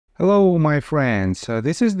Hello my friends,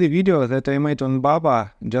 this is the video that I made on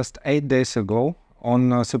BABA just 8 days ago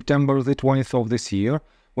on September the 20th of this year,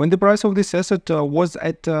 when the price of this asset was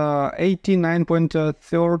at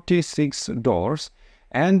 $89.36,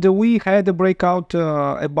 and we had a breakout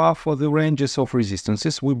above the ranges of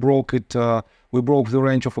resistances. We broke it. We broke the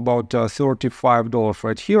range of about $35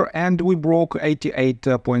 right here, and we broke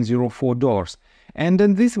 $88.04. And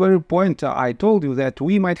at this very point, I told you that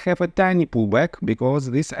we might have a tiny pullback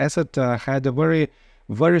because this asset had a very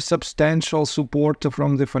substantial support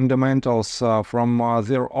from the fundamentals, from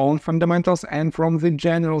their own fundamentals and from the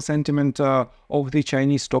general sentiment of the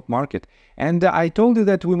Chinese stock market. And I told you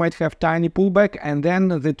that we might have tiny pullback and then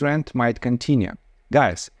the trend might continue.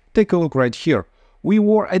 Guys, take a look right here. We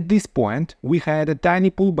were at this point, we had a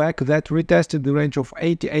tiny pullback that retested the range of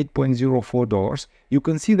 $88.04. You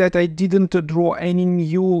can see that I didn't draw any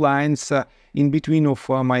new lines in between of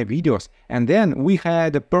my videos. And then we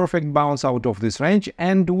had a perfect bounce out of this range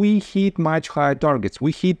and we hit much higher targets.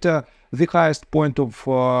 We hit the highest point of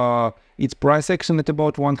its price action at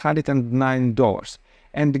about $109.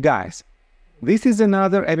 And guys, this is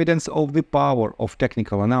another evidence of the power of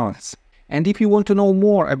technical analysis. And if you want to know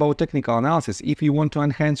more about technical analysis, if you want to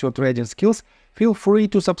enhance your trading skills, feel free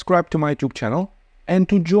to subscribe to my YouTube channel and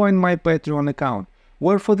to join my Patreon account,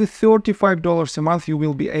 where for the $35 a month you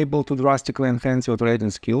will be able to drastically enhance your trading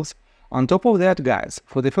skills. On top of that, guys,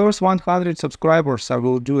 for the first 100 subscribers I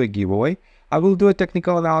will do a giveaway. I will do a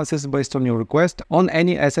technical analysis based on your request on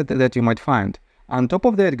any asset that you might find. On top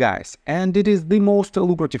of that, guys, and it is the most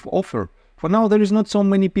lucrative offer, for now there is not so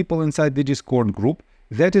many people inside the Discord group.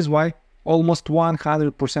 That is why almost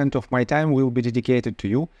 100% of my time will be dedicated to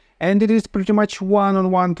you, and it is pretty much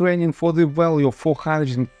one-on-one training for the value of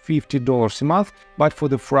 $450 a month, but for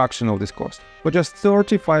the fraction of this cost, for just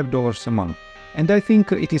 $35 a month. And I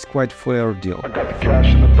think it is quite fair deal. I got the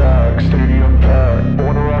cash in the bag, stadium packed,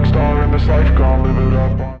 born a rock star in this life, gonna live it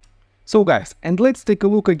up. So guys, and let's take a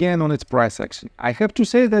look again on its price action. I have to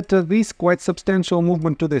say that this quite substantial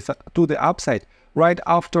movement to the upside. Right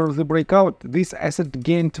after the breakout, this asset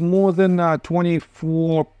gained more than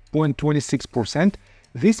 24.26%.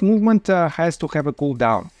 This movement has to have a cool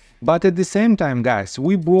down. But at the same time, guys,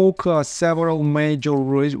 we broke several major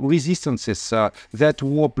resistances that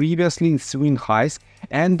were previously swing highs.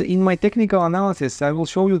 And in my technical analysis, I will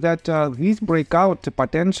show you that this breakout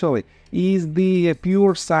potentially is the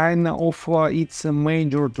pure sign of its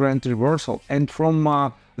major trend reversal. And from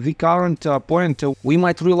the current point, we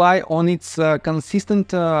might rely on its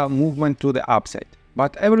consistent movement to the upside.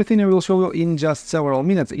 But everything I will show you in just several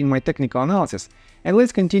minutes in my technical analysis. And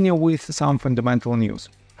let's continue with some fundamental news.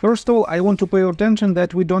 First of all, I want to pay your attention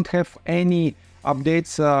that we don't have any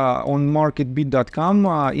updates on marketbeat.com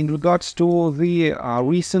in regards to the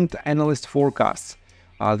recent analyst forecasts.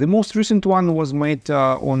 The most recent one was made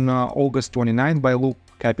on August 29 by Loop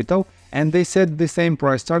Capital, and they set the same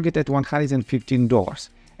price target at $115.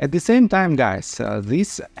 At the same time, guys,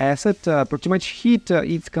 this asset pretty much hit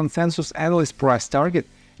its consensus analyst price target,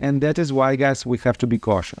 and that is why, guys, we have to be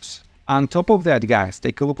cautious. On top of that, guys,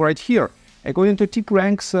 take a look right here. According to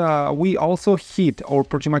TechRanks, we also hit, or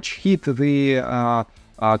pretty much hit, the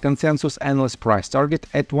consensus analyst price target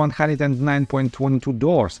at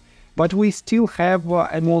 $109.22. But we still have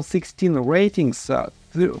among 16 ratings,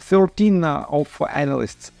 13 of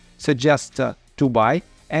analysts suggest to buy,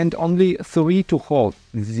 and only 3 to hold,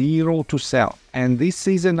 0 to sell. And this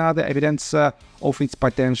is another evidence of its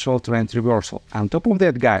potential trend reversal. On top of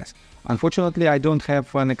that, guys, unfortunately I don't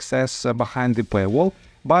have an access behind the paywall,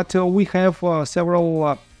 but we have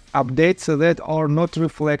several updates that are not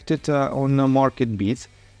reflected on market beats.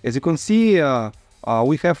 As you can see,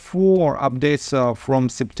 we have 4 updates from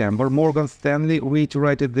September. Morgan Stanley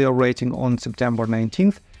reiterated their rating on September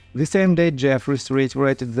 19th. The same day, Jefferies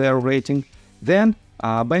reiterated their rating. Then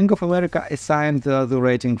Bank of America assigned the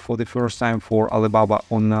rating for the first time for Alibaba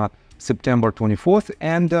on September 24th.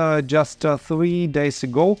 And just 3 days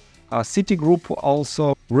ago, Citigroup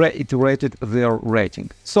also reiterated their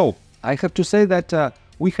rating. So I have to say that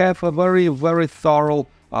we have a very thorough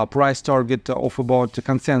price target of about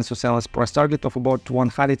consensus analyst price target of about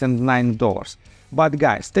 $109. But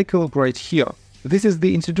guys, take a look right here. This is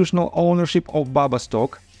the institutional ownership of BABA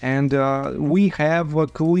stock, and we have a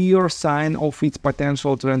clear sign of its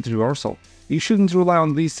potential trend reversal. You shouldn't rely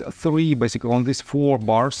on these 3, basically on these 4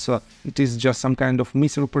 bars. It is just some kind of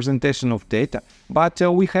misrepresentation of data. But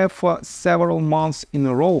we have several months in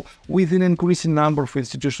a row with an increasing number of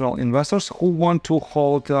institutional investors who want to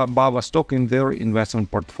hold BABA stock in their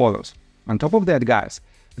investment portfolios. On top of that, guys,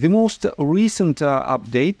 The most recent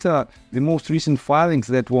update, the most recent filings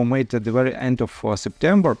that were made at the very end of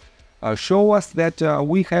September show us that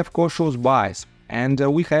we have cautious buys, and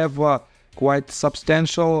we have quite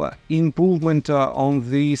substantial improvement on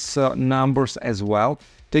these numbers as well.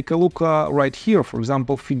 Take a look right here. For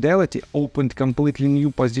example, Fidelity opened completely new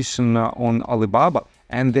position on Alibaba,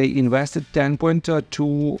 and they invested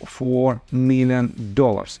 $10.24 million.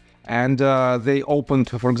 And they opened,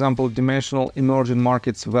 for example, Dimensional Emerging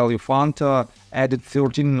Markets Value Fund, added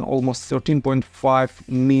almost $13.5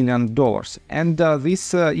 million. And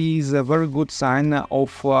this is a very good sign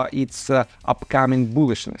of its upcoming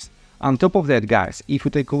bullishness. On top of that, guys, if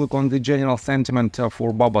you take a look on the general sentiment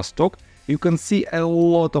for BABA stock, you can see a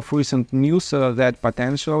lot of recent news that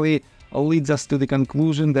potentially leads us to the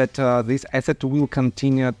conclusion that this asset will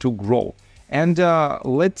continue to grow. And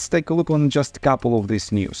let's take a look on just a couple of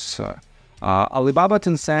these news. Alibaba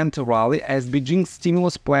Tencent rally as Beijing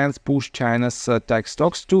stimulus plans push China's tech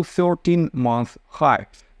stocks to 13-month high.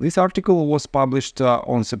 This article was published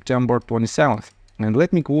on September 27th. And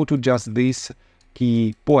let me quote you just these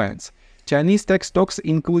key points. Chinese tech stocks,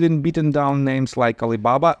 including beaten down names like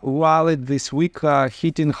Alibaba, rallied this week,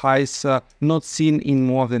 hitting highs not seen in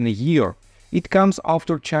more than a year. It comes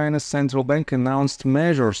after China's central bank announced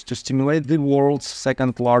measures to stimulate the world's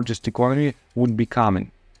second largest economy would be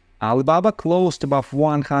coming. Alibaba closed above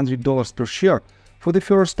 $100 per share for the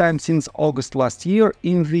first time since August last year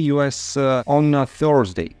in the US on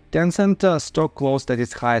Thursday. Tencent stock closed at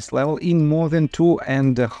its highest level in more than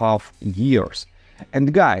 2.5 years.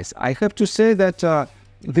 And guys, I have to say that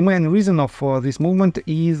the main reason of this movement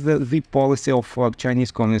is the policy of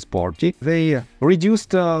Chinese Communist Party. They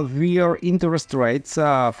reduced their interest rates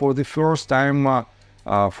for the first time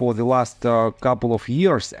for the last couple of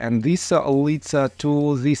years, and this leads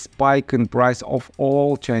to the spike in price of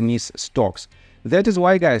all Chinese stocks. That is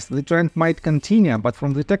why, guys, the trend might continue, but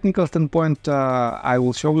from the technical standpoint, I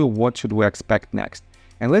will show you what should we expect next.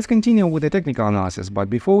 And let's continue with the technical analysis,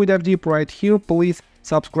 but before we dive deep right here, please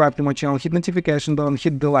subscribe to my channel, hit notification bell, and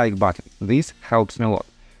hit the like button. This helps me a lot.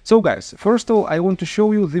 So guys, first of all, I want to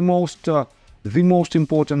show you the most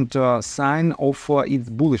important sign of its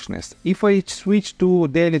bullishness. If I switch to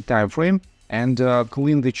daily time frame and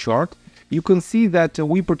clean the chart, you can see that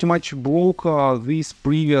we pretty much broke these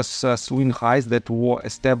previous swing highs that were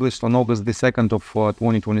established on August the 2nd of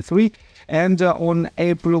 2023 and on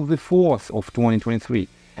April the 4th of 2023.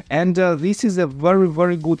 And this is a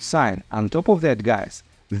very good sign. On top of that, guys,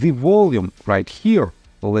 the volume right here,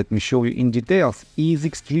 let me show you in details, is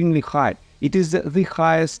extremely high. It is the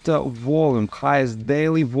highest volume, highest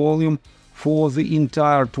daily volume for the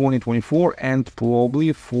entire 2024 and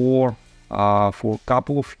probably for a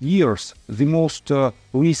couple of years. The most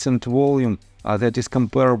recent volume that is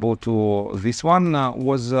comparable to this one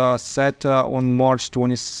was set on March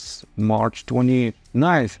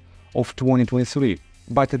 29th of 2023.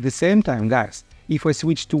 But at the same time, guys, if I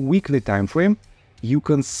switch to weekly time frame, you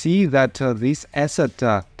can see that this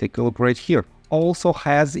asset, take a look right here, also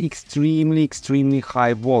has extremely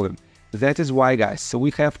high volume. That is why, guys, so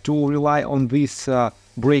we have to rely on this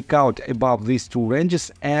breakout above these two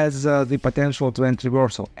ranges as the potential trend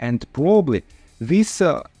reversal. And probably this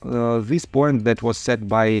point that was set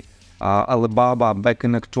by Alibaba back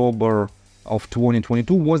in October of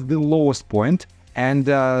 2022 was the lowest point. And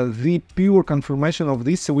the pure confirmation of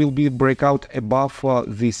this will be breakout above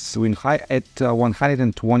this swing high at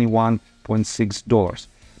 $121.6.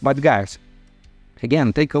 But guys,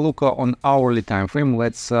 again, take a look on hourly time frame.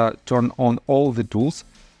 Let's turn on all the tools.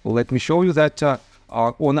 Let me show you that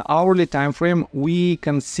on hourly time frame we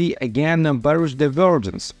can see again a bearish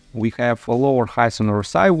divergence. We have a lower highs on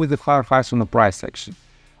RSI with the higher highs on the price action.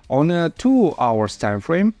 On a 2 hours time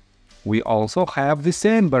frame, we also have the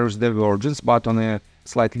same bearish divergence, but on a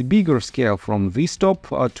slightly bigger scale from this top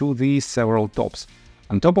to these several tops.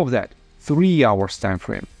 On top of that, 3 hours time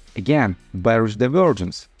frame, again bearish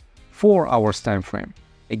divergence. 4 hours time frame,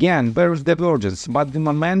 again bearish divergence, but the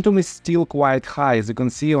momentum is still quite high, as you can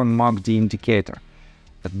see on MACD indicator.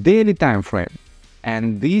 The daily time frame,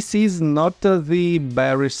 and this is not the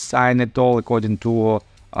bearish sign at all according to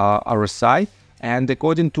RSI. And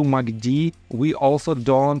according to MACD, we also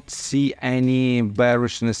don't see any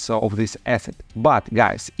bearishness of this asset. But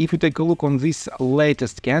guys, if you take a look on this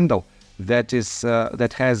latest candle, that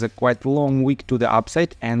has a quite long wick to the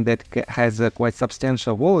upside and that has a quite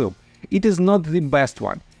substantial volume, it is not the best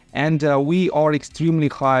one. And we are extremely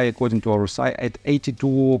high according to RSI at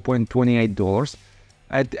 $82.28,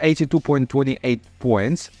 at 82.28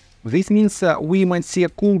 points. This means we might see a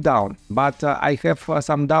cool down, but I have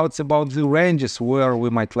some doubts about the ranges where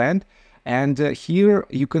we might land. And here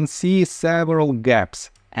you can see several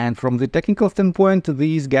gaps. And from the technical standpoint,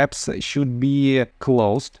 these gaps should be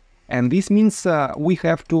closed. And this means we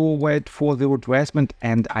have to wait for the retracement.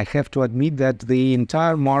 And I have to admit that the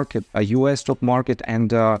entire market, US stock market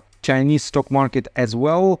and Chinese stock market as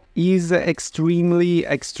well, is extremely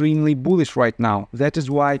bullish right now. That is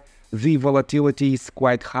why the volatility is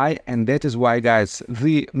quite high, and that is why, guys,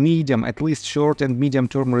 the medium, at least short and medium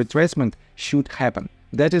term retracement should happen.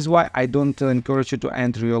 That is why I don't encourage you to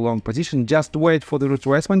enter your long position. Just wait for the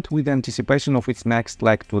retracement with anticipation of its next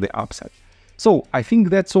leg to the upside. So I think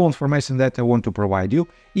that's all information that I want to provide you.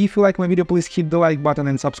 If you like my video, please hit the like button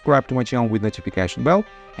and subscribe to my channel with notification bell.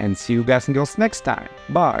 And see you guys and girls next time.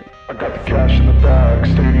 Bye. I got the cash in the bag,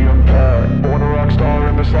 stadium packed. Born a rock star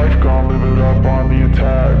in this life, gonna live it up on the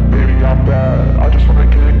attack. Baby, I'm bad. I just wanna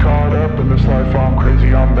get caught up in this life. I'm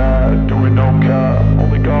crazy, I'm mad. Doing no cap.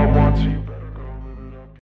 Only God wants you.